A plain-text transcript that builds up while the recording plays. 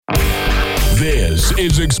This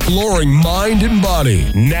is Exploring Mind and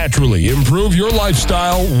Body. Naturally improve your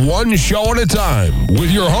lifestyle one show at a time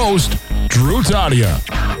with your host, Drew Tadia.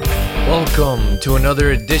 Welcome to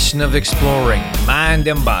another edition of Exploring Mind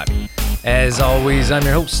and Body. As always, I'm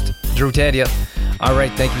your host, Drew Tadia. All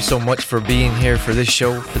right, thank you so much for being here for this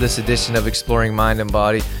show, for this edition of Exploring Mind and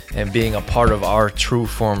Body, and being a part of our True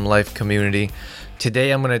Form Life community.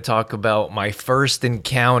 Today, I'm going to talk about my first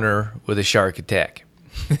encounter with a shark attack.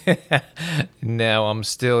 Now, I'm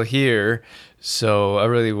still here, so I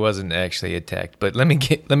really wasn't actually attacked. But let me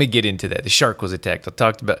get into that. The shark was attacked. I'll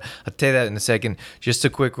tell you that in a second. Just a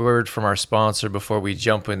quick word from our sponsor before we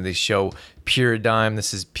jump into the show. Puradyme.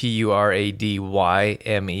 This is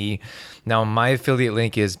Puradyme. Now, my affiliate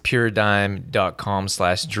link is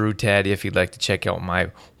puradyme.com/DrewTaddy if you'd like to check out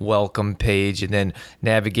my welcome page and then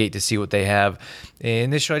navigate to see what they have.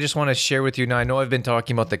 In this show, I just want to share with you. Now, I know I've been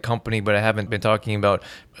talking about the company, but I haven't been talking about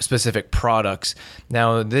specific products.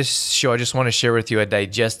 Now, this show, I just want to share with you a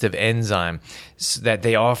digestive enzyme that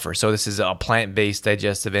they offer. So this is a plant-based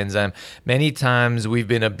digestive enzyme. Many times we've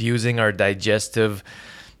been abusing our digestive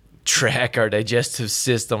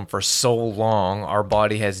system for so long, our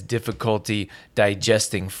body has difficulty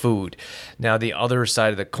digesting food. Now, the other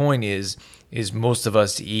side of the coin is most of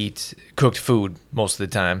us eat cooked food most of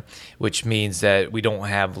the time, which means that we don't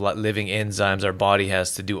have living enzymes. Our body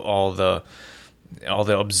has to do all the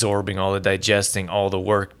absorbing, all the digesting, all the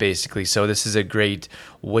work, basically. So this is a great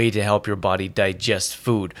way to help your body digest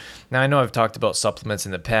food. Now, I know I've talked about supplements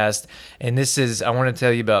in the past, and I want to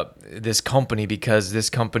tell you about this company because this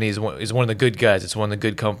company is one of the good guys. It's one of the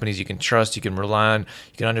good companies you can trust, you can rely on,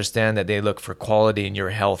 you can understand that they look for quality in your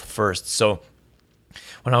health first. So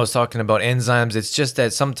when I was talking about enzymes, it's just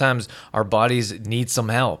that sometimes our bodies need some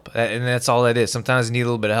help, and that's all it is. Sometimes we need a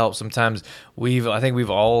little bit of help. Sometimes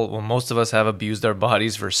most of us have abused our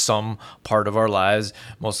bodies for some part of our lives.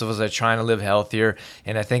 Most of us are trying to live healthier,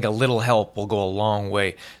 and I think a little help will go a long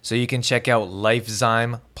way. So you can check out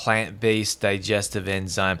LifeZyme plant-based digestive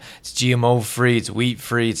enzyme. It's GMO-free, it's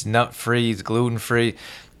wheat-free, it's nut-free, it's gluten-free.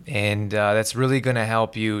 And that's really going to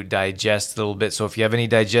help you digest a little bit. So if you have any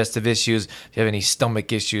digestive issues, if you have any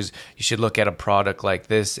stomach issues, you should look at a product like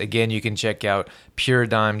this. Again, you can check out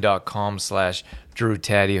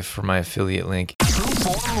puradyme.com/DrewTadia for my affiliate link. True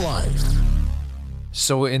Form Life.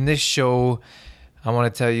 So in this show, I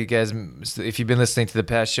want to tell you guys, if you've been listening to the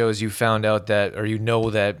past shows, you found out that, or you know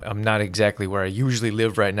that I'm not exactly where I usually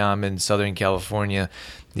live right now. I'm in Southern California.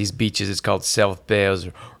 These beaches, it's called South Bay. I was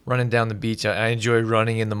running down the beach. I enjoy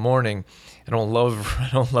running in the morning. I don't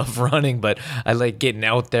love running, but I like getting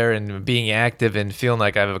out there and being active and feeling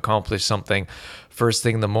like I've accomplished something first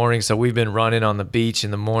thing in the morning. So we've been running on the beach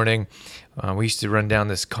in the morning. We used to run down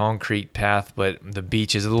this concrete path, but the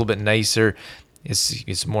beach is a little bit nicer.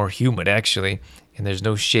 It's more humid, actually, and there's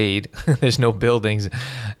no shade. There's no buildings,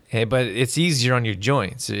 but it's easier on your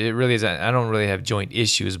joints. It really is. I don't really have joint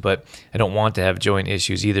issues, but I don't want to have joint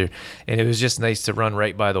issues either. And it was just nice to run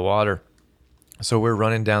right by the water. So we're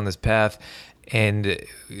running down this path, and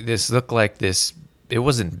this looked like this. It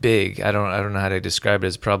wasn't big. I don't know how to describe it.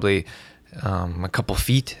 It's probably a couple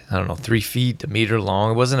feet. I don't know, 3 feet, a meter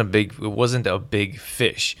long. It wasn't a big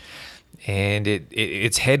fish. And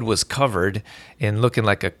its head was covered and which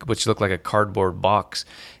looked like a cardboard box.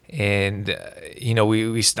 And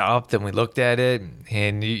we stopped and we looked at it,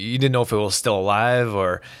 and you didn't know if it was still alive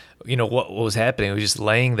or what was happening. It was just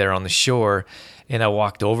laying there on the shore, and I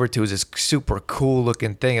walked over to it. It was this super cool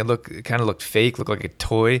looking thing. It kind of looked fake, looked like a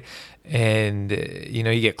toy. And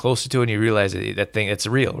you get closer to it and you realize that thing, it's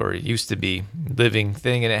real, or it used to be living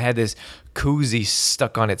thing. And it had this koozie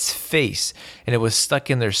stuck on its face, and it was stuck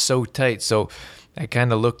in there so tight. So I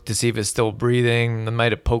kind of looked to see if it's still breathing. I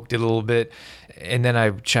might have poked it a little bit, and then I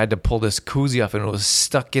tried to pull this koozie off, and it was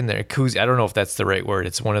stuck in there. Koozie, I don't know if that's the right word.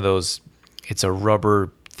 It's one of those. It's a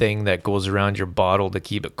rubber thing that goes around your bottle to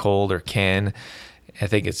keep it cold, or can. I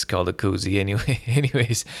think it's called a koozie anyway.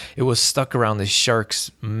 Anyways, it was stuck around the shark's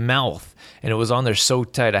mouth, and it was on there so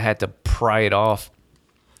tight I had to pry it off.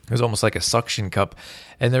 It was almost like a suction cup.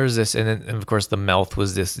 And there's this, and of course the mouth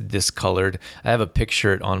was this discolored. I have a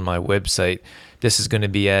picture on my website. This is going to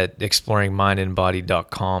be at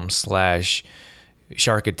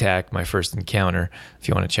exploringmindandbody.com/shark attack, my first encounter, if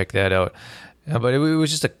you want to check that out. But it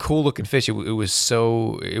was just a cool looking fish. It was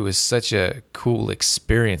such a cool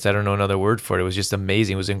experience. I don't know another word for it. It was just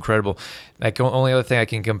amazing. It was incredible. Only other thing I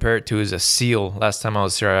can compare it to is a seal. Last time I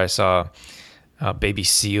was here, I saw a baby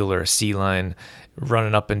seal or a sea lion,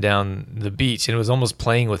 running up and down the beach, and it was almost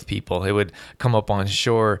playing with people. It would come up on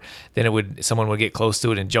shore, then someone would get close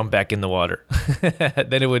to it and jump back in the water.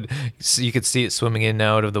 Then you could see it swimming in and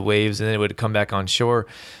out of the waves, and then it would come back on shore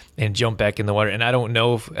and jump back in the water. And I don't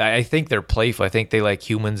know I think they're playful. I think they like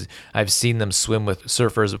humans. I've seen them swim with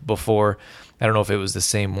surfers before. I don't know if it was the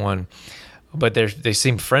same one, but they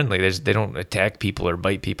seem friendly. They don't attack people or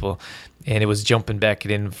bite people. And it was jumping back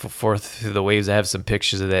and forth through the waves. I have some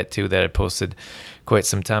pictures of that too that I posted quite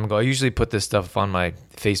some time ago. I usually put this stuff on my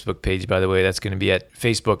Facebook page, by the way. That's going to be at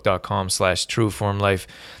facebook.com/trueformlife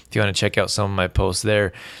if you want to check out some of my posts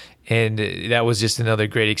there. And that was just another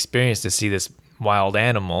great experience to see this wild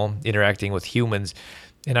animal interacting with humans.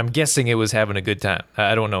 And I'm guessing it was having a good time.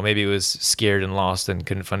 I don't know. Maybe it was scared and lost and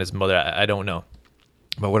couldn't find his mother. I don't know.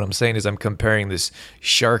 But what I'm saying is I'm comparing this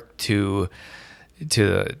shark to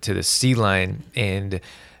the sea lion, and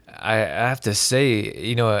I have to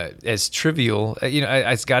say, as trivial,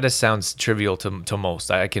 it's got to sound trivial to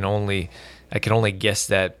most. I can only guess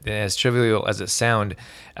that. And as trivial as it sound,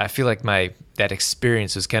 I feel like that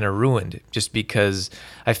experience was kind of ruined just because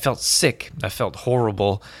I felt sick. I felt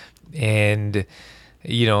horrible, and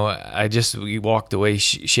we walked away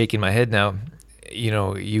shaking my head. Now,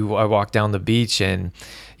 I walk down the beach and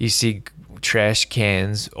you see trash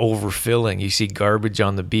cans overfilling. You see garbage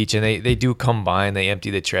on the beach, and they do come by and they empty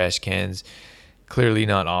the trash cans. Clearly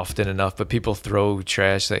not often enough, but people throw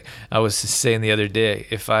trash. Like I was saying the other day,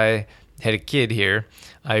 if I had a kid here,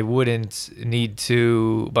 I wouldn't need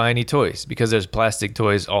to buy any toys because there's plastic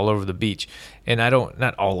toys all over the beach. And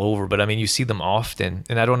not all over, but I mean, you see them often.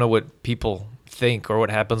 And I don't know what people think or what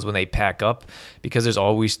happens when they pack up, because there's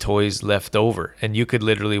always toys left over, and you could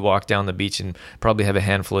literally walk down the beach and probably have a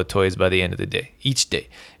handful of toys by the end of the day, each day,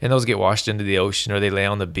 and those get washed into the ocean, or they lay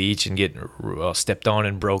on the beach and get stepped on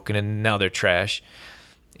and broken, and now they're trash.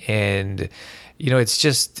 And it's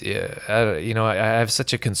just I have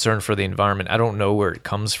such a concern for the environment. I don't know where it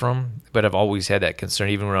comes from, but I've always had that concern.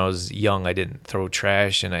 Even when I was young, I didn't throw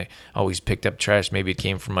trash, and I always picked up trash. Maybe it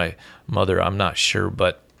came from my mother, I'm not sure,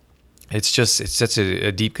 but it's such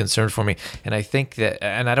a deep concern for me. And I think that,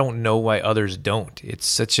 and I don't know why others don't. It's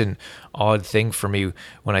such an odd thing for me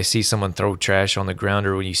when I see someone throw trash on the ground,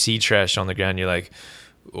 or when you see trash on the ground, you're like,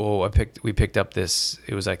 oh, we picked up this,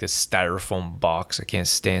 it was like this styrofoam box. I can't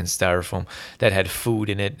stand styrofoam that had food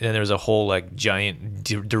in it. And there was a whole like giant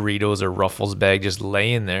Doritos or Ruffles bag just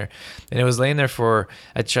laying there. And it was laying there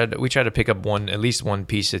we try to pick up at least one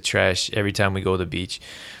piece of trash every time we go to the beach.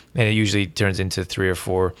 And it usually turns into 3 or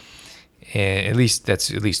 4. And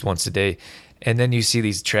that's at least once a day. And then you see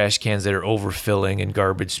these trash cans that are overfilling and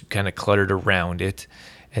garbage kind of cluttered around it.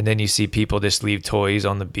 And then you see people just leave toys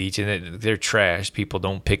on the beach, and they're trash. People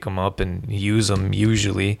don't pick them up and use them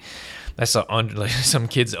usually. I saw some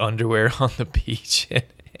kids' underwear on the beach.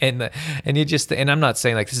 And I'm not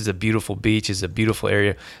saying like this is a beautiful beach, it's a beautiful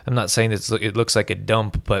area. I'm not saying it looks like a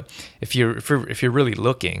dump, but if you're really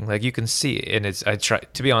looking, like you can see it. And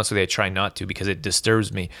to be honest with you, I try not to, because it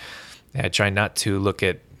disturbs me. I try not to look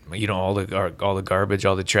at all the garbage,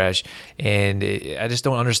 all the trash, and I just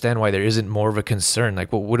don't understand why there isn't more of a concern.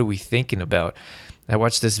 Like, what are we thinking about? I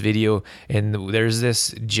watched this video, and there's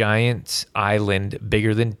this giant island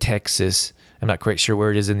bigger than Texas. I'm not quite sure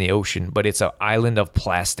where it is in the ocean, but it's an island of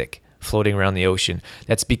plastic floating around the ocean.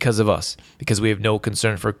 That's because of us, because we have no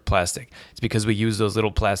concern for plastic. It's because we use those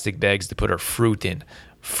little plastic bags to put our fruit in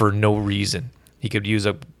for no reason. You could use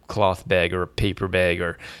a cloth bag or a paper bag,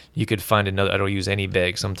 or you could find another. I don't use any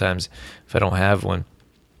bag sometimes if I don't have one.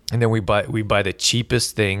 And then we buy the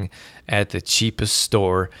cheapest thing at the cheapest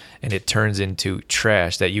store, and it turns into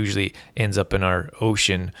trash that usually ends up in our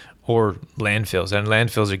ocean or landfills. And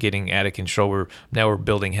landfills are getting out of control. We're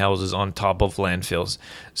building houses on top of landfills.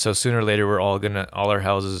 So sooner or later, all our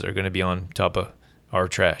houses are gonna be on top of our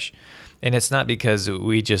trash. And it's not because there's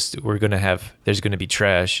going to be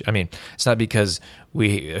trash. I mean, it's not because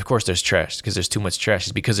of course there's trash, because there's too much trash.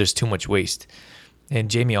 It's because there's too much waste.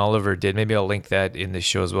 And Jamie Oliver maybe I'll link that in the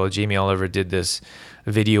show as well. Jamie Oliver did this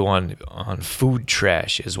video on food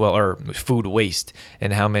trash as well, or food waste,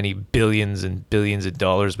 and how many billions and billions of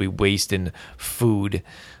dollars we waste in food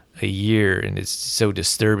a year, and it's so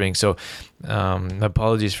disturbing. So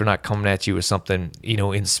apologies for not coming at you with something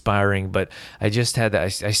inspiring, but I just had that.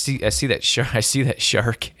 I see that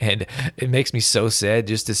shark, and it makes me so sad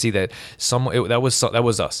just to see that that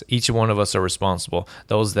was us. Each one of us are responsible.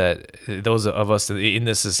 Those of us in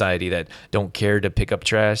this society that don't care to pick up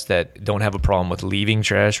trash, that don't have a problem with leaving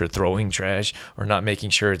trash or throwing trash or not making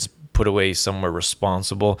sure it's put away somewhere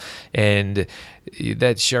responsible. And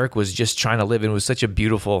that shark was just trying to live, and it was such a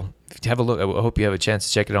beautiful, have a look. I hope you have a chance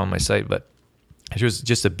to check it out on my site, but It was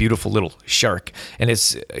just a beautiful little shark, and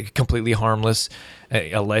it's completely harmless.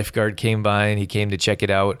 A lifeguard came by, and he came to check it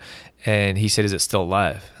out, and he said, "Is it still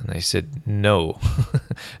alive?" And I said, "No."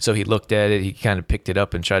 So he looked at it. He kind of picked it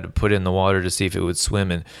up and tried to put it in the water to see if it would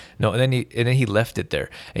swim. And no, and then he left it there.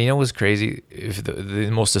 And you know what's crazy? If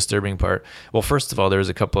the most disturbing part. Well, first of all, there was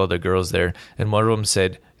a couple other girls there, and one of them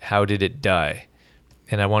said, "How did it die?"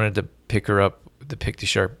 And I wanted to pick the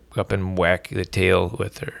shark up and whack the tail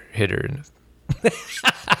with her, hit her. And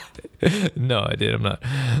no, I did. I'm not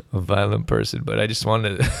a violent person, but I just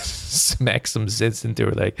wanted to smack some sense into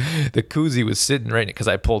her. Like, the koozie was sitting right, because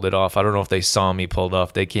I pulled it off. I don't know if they saw me pulled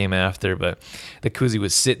off. They came after, but the koozie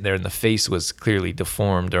was sitting there, and the face was clearly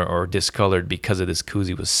deformed or discolored because of this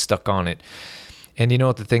koozie was stuck on it. And you know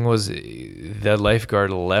what the thing was? The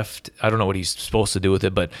lifeguard left. I don't know what he's supposed to do with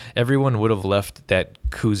it, but everyone would have left that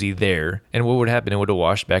koozie there. And what would happen? It would have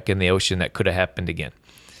washed back in the ocean. That could have happened again.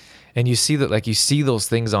 And you see that, like, you see those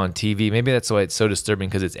things on TV. Maybe that's why it's so disturbing,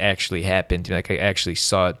 because it's actually happened. Like, I actually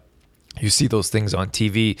saw it. You see those things on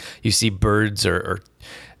TV. You see birds or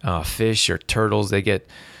fish or turtles. They get.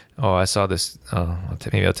 Oh, I saw this.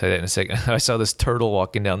 Maybe I'll tell you that in a second. I saw this turtle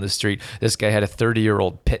walking down the street. This guy had a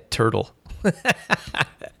 30-year-old pet turtle.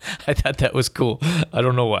 I thought that was cool. I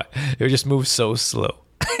don't know why. It just moved so slow.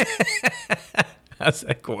 I was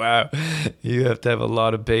like, wow, you have to have a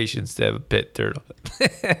lot of patience to have a pet turtle.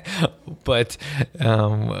 But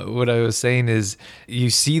what I was saying is, you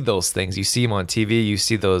see those things. You see them on TV. You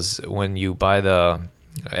see those when you buy the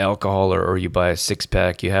alcohol or you buy a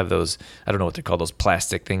six-pack. You have those, I don't know what they're called, those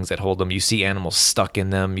plastic things that hold them. You see animals stuck in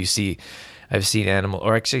them. I've seen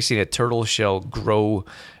actually seen a turtle shell grow.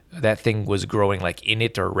 That thing was growing like in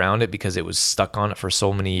it or around it because it was stuck on it for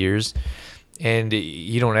so many years. And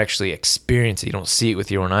you don't actually experience it. You don't see it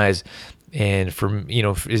with your own eyes. And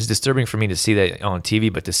it's disturbing for me to see that on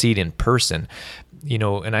TV, but to see it in person,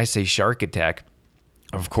 and I say shark attack.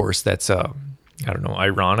 Of course, that's, I don't know,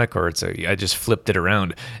 ironic, or I just flipped it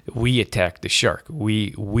around. We attacked the shark.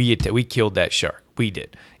 We killed that shark. We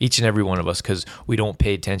did. Each and every one of us, because we don't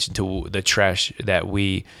pay attention to the trash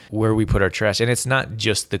where we put our trash. And it's not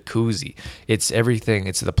just the koozie. It's everything.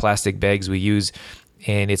 It's the plastic bags we use.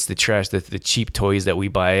 And it's the trash, the cheap toys that we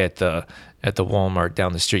buy at the Walmart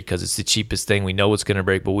down the street, because it's the cheapest thing. We know it's going to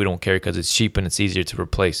break, but we don't care because it's cheap and it's easier to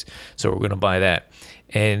replace. So we're going to buy that.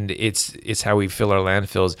 And it's how we fill our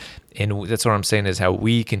landfills. And that's what I'm saying, is how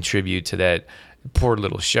we contribute to that poor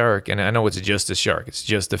little shark. And I know it's just a shark. It's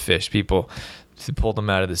just a fish. People pull them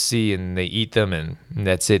out of the sea and they eat them, and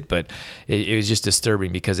that's it. But it was just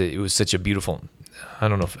disturbing because it was such a beautiful, I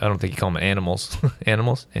don't think you call them animals,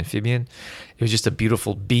 amphibian. It was just a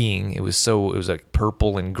beautiful being. It was like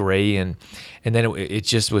purple and gray, and then it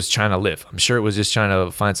just was trying to live. I'm sure it was just trying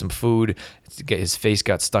to find some food. His face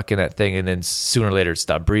got stuck in that thing, and then sooner or later it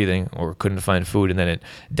stopped breathing or couldn't find food, and then it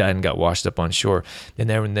died and got washed up on shore. And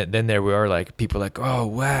then there we are, like, people are like, "Oh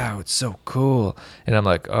wow, it's so cool," and I'm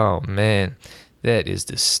like, "Oh man, that is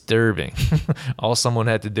disturbing." All someone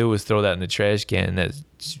had to do was throw that in the trash can, and that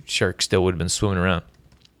shark still would have been swimming around.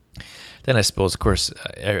 Then I suppose, of course,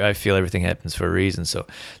 I feel everything happens for a reason. So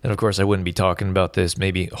then, of course, I wouldn't be talking about this,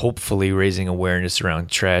 maybe hopefully raising awareness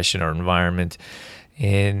around trash in our environment.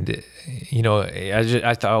 And,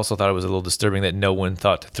 I also thought it was a little disturbing that no one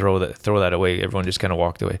thought to throw that away. Everyone just kind of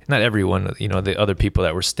walked away. Not everyone, the other people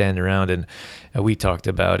that were standing around, and we talked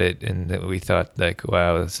about it, and we thought, like,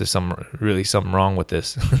 wow, there's something wrong with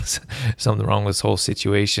this, something wrong with this whole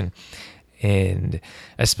situation. And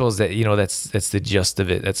I suppose that, that's the gist of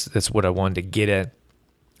it. That's what I wanted to get at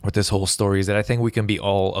with this whole story, is that I think we can be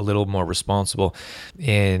all a little more responsible.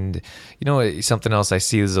 And, something else I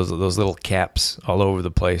see is those little caps all over the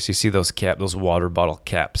place. You see those water bottle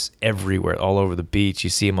caps everywhere, all over the beach. You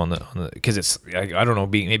see them on the because it's, I don't know,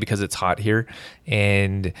 maybe because it's hot here,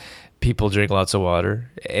 and people drink lots of water,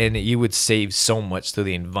 and you would save so much through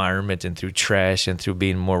the environment and through trash and through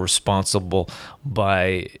being more responsible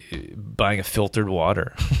by buying a filtered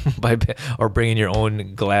water, or bringing your own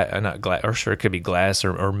it could be glass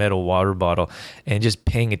or metal water bottle, and just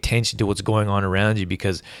paying attention to what's going on around you,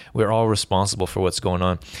 because we're all responsible for what's going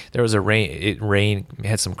on. There was we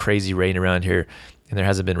had some crazy rain around here, and there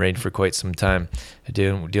hasn't been rain for quite some time.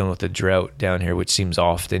 Dealing with the drought down here, which seems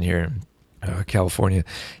often here in California.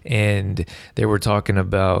 And they were talking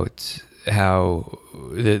about how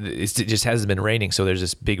it just hasn't been raining, so there's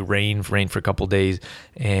this big rain for a couple of days,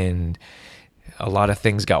 and a lot of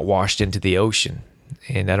things got washed into the ocean.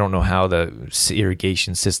 And I don't know how the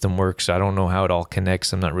irrigation system works. I don't know how it all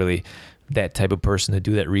connects. I'm not really that type of person to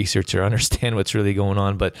do that research or understand what's really going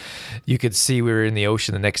on. But you could see we were in the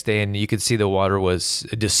ocean the next day, and you could see the water was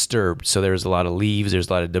disturbed. So there was a lot of leaves, there's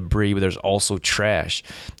a lot of debris, but there's also trash.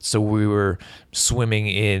 So we were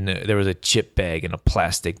swimming there was a chip bag and a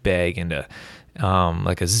plastic bag and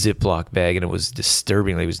like a Ziploc bag, and it was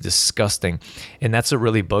disturbing. It was disgusting. And that's what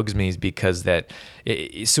really bugs me, is because that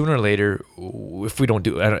sooner or later, if we don't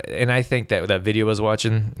do it, and I think that video I was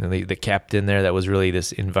watching, the captain there that was really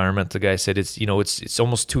this environmental guy said, it's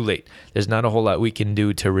almost too late. There's not a whole lot we can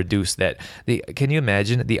do to reduce that. Can you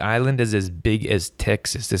imagine? The island is as big as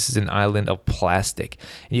Texas. This is an island of plastic.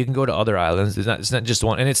 And you can go to other islands. It's not just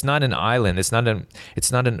one, and it's not an island. It's not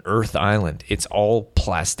an Earth island. It's all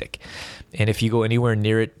plastic. And if you go anywhere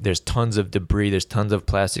near it, there's tons of debris, there's tons of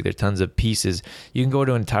plastic, there's tons of pieces. You can go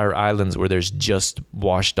to entire islands where there's just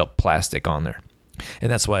washed up plastic on there. And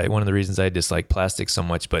that's why one of the reasons I dislike plastic so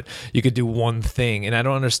much. But you could do one thing, and I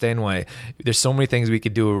don't understand why. There's so many things we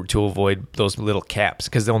could do to avoid those little caps,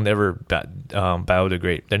 because they'll never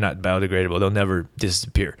biodegrade. They're not biodegradable. They'll never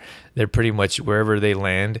disappear. They're pretty much wherever they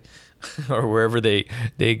land or wherever they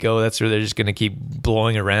go, that's where they're just going to keep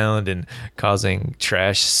blowing around and causing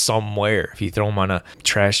trash somewhere. If you throw them on a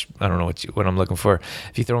trash, I don't know what I'm looking for.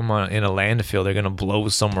 If you throw them in a landfill, they're going to blow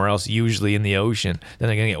somewhere else, usually in the ocean. Then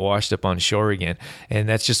they're going to get washed up on shore again. And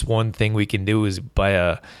that's just one thing we can do, is buy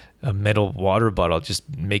a metal water bottle. It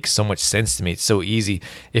just makes so much sense to me. It's so easy.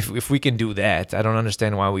 If we can do that, I don't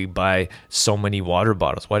understand why we buy so many water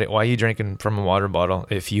bottles. Why are you drinking from a water bottle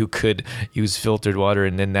if you could use filtered water,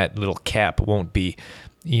 and then that little cap won't be,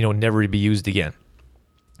 never to be used again?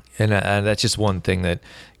 And that's just one thing that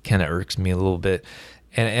kind of irks me a little bit.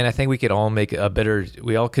 And I think we could all make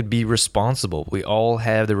we all could be responsible. We all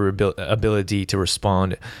have the ability to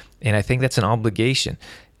respond. And I think that's an obligation.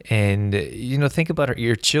 And, think about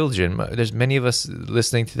your children. There's many of us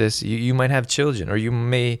listening to this. You might have children, or you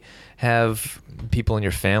may have people in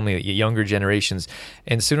your family, younger generations.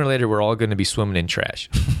 And sooner or later, we're all going to be swimming in trash.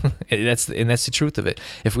 And that's the truth of it.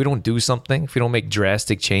 If we don't do something, if we don't make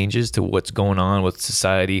drastic changes to what's going on with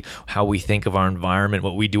society, how we think of our environment,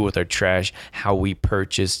 what we do with our trash, how we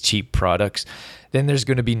purchase cheap products, then there's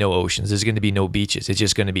going to be no oceans. There's going to be no beaches. It's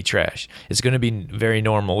just going to be trash. It's going to be very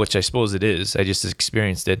normal, which I suppose it is. I just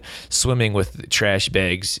experienced it, swimming with trash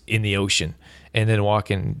bags in the ocean, and then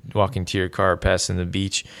walking to your car, passing the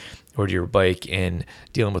beach, or to your bike, and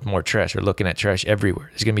dealing with more trash, or looking at trash everywhere.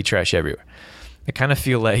 There's going to be trash everywhere. I kind of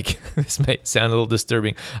feel like, this might sound a little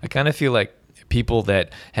disturbing, I kind of feel like people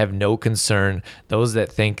that have no concern, those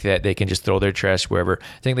that think that they can just throw their trash wherever,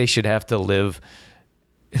 I think they should have to live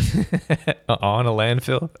on a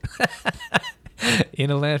landfill,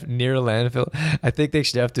 near a landfill. I think they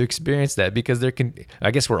should have to experience that, because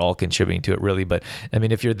I guess we're all contributing to it, really. But I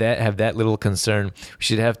mean, if have that little concern, we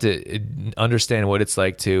should have to understand what it's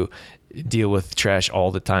like to deal with trash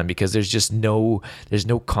all the time, because there's no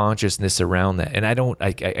consciousness around that. And I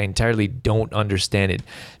entirely don't understand it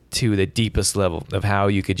to the deepest level of how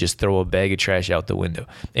you could just throw a bag of trash out the window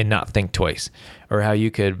and not think twice, or how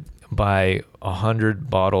you could buy 100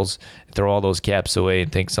 bottles, throw all those caps away, and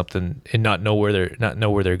think something, and not know where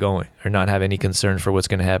they're going, or not have any concern for what's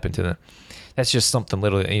going to happen to them. That's just something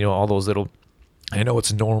little, all those little. I know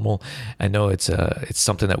it's normal. I know it's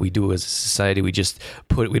something that we do as a society. We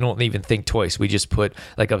don't even think twice. We just put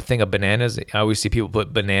like a thing of bananas. I always see people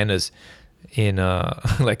put bananas in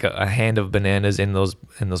like a hand of bananas in those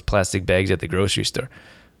plastic bags at the grocery store.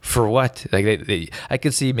 For what? Like I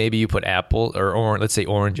could see maybe you put apple or let's say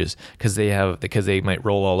oranges, because they might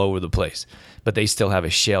roll all over the place, but they still have a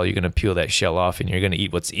shell. You're going to peel that shell off, and you're going to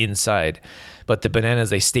eat what's inside. But the bananas,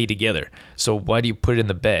 they stay together. So why do you put it in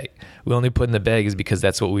the bag? We only put it in the bag is because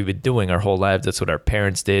that's what we've been doing our whole lives. That's what our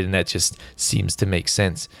parents did, and that just seems to make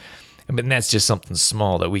sense. But that's just something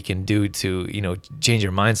small that we can do to change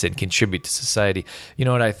our mindset and contribute to society. You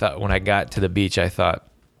know what I thought when I got to the beach? I thought,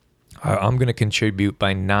 I'm going to contribute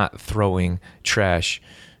by not throwing trash,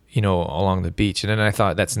 along the beach. And then I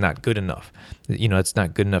thought, that's not good enough. It's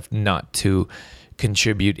not good enough not to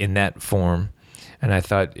contribute in that form. And I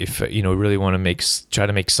thought, if really want to try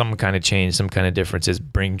to make some kind of change, some kind of difference, is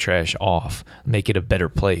bring trash off, make it a better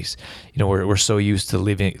place. We're so used to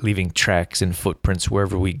leaving tracks and footprints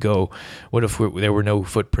wherever we go. What if there were no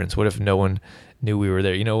footprints? What if no one knew we were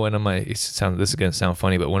there? This is going to sound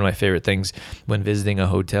funny, but one of my favorite things when visiting a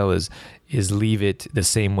hotel is leave it the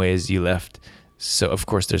same way as you left. So of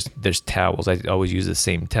course there's towels. I always use the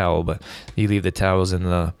same towel, but you leave the towels in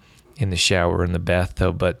the shower, in the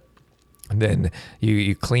bathtub, but then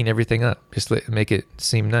you clean everything up. Just make it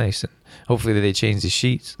seem nice, and hopefully they change the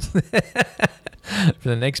sheets. for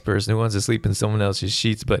the next person who wants to sleep in someone else's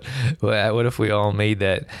sheets. But what if we all made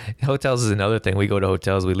that? Hotels is another thing. We go to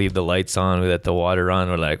hotels, we leave the lights on, we let the water on.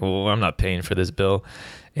 We're like, well, I'm not paying for this bill.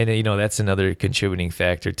 And, that's another contributing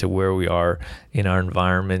factor to where we are in our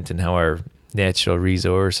environment and how our natural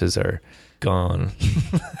resources are gone.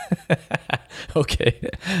 Okay,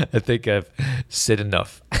 I think I've said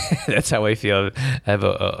enough. That's how I feel. I have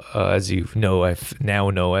as you know, I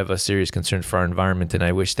have a serious concern for our environment, and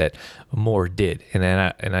I wish that more did. And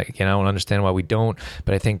I don't understand why we don't.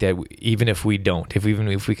 But I think that even if we don't, if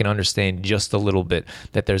we can understand just a little bit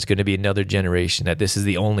that there's going to be another generation, that this is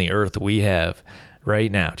the only Earth we have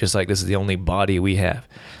right now, just like this is the only body we have.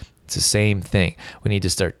 It's the same thing. We need to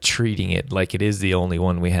start treating it like it is the only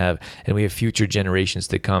one we have, and we have future generations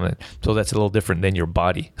to come. And so that's a little different than your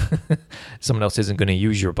body. Someone else isn't going to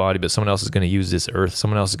use your body, but someone else is going to use this earth.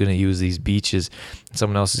 Someone else is going to use these beaches.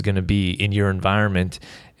 Someone else is going to be in your environment.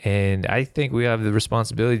 And I think we have the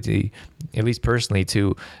responsibility, at least personally,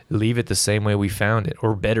 to leave it the same way we found it,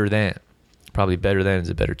 or better than. Probably better than is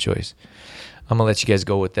a better choice. I'm going to let you guys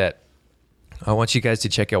go with that. I want you guys to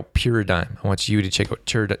check out Puridyme. I want you to check out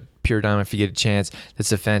Puridyme if you get a chance.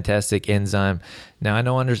 That's a fantastic enzyme. Now, I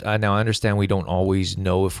understand we don't always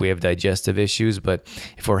know if we have digestive issues, but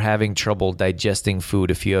if we're having trouble digesting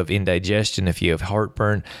food, if you have indigestion, if you have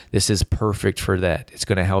heartburn, this is perfect for that. It's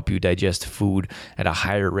going to help you digest food at a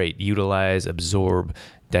higher rate. Utilize, absorb,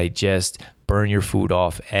 digest, burn your food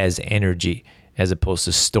off as energy, as opposed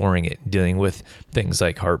to storing it, dealing with things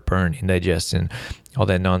like heartburn, indigestion, all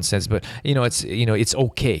that nonsense. But it's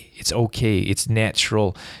okay. It's okay. It's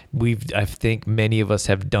natural. I think many of us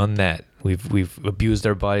have done that. We've abused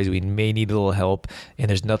our bodies. We may need a little help, and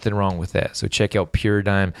there's nothing wrong with that. So check out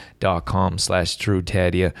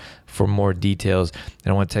puridyme.com/DrewTadia for more details.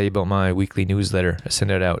 And I want to tell you about my weekly newsletter. I send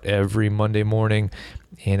it out every Monday morning,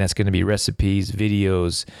 and that's going to be recipes,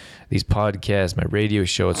 videos, these podcasts, my radio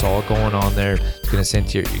show. It's all going on there. It's going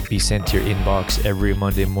to be sent to your inbox every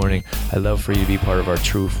Monday morning. I'd love for you to be part of our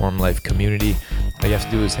True Form Life community. All you have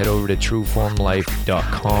to do is head over to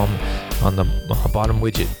trueformlife.com. On the bottom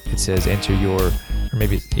widget, it says enter your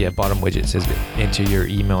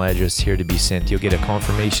email address here to be sent. You'll get a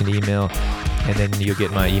confirmation email, and then you'll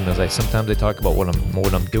get my emails. Sometimes I talk about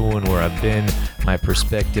what I'm doing, where I've been, my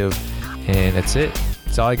perspective, and that's it.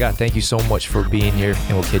 That's all I got. Thank you so much for being here,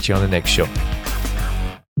 and we'll catch you on the next show.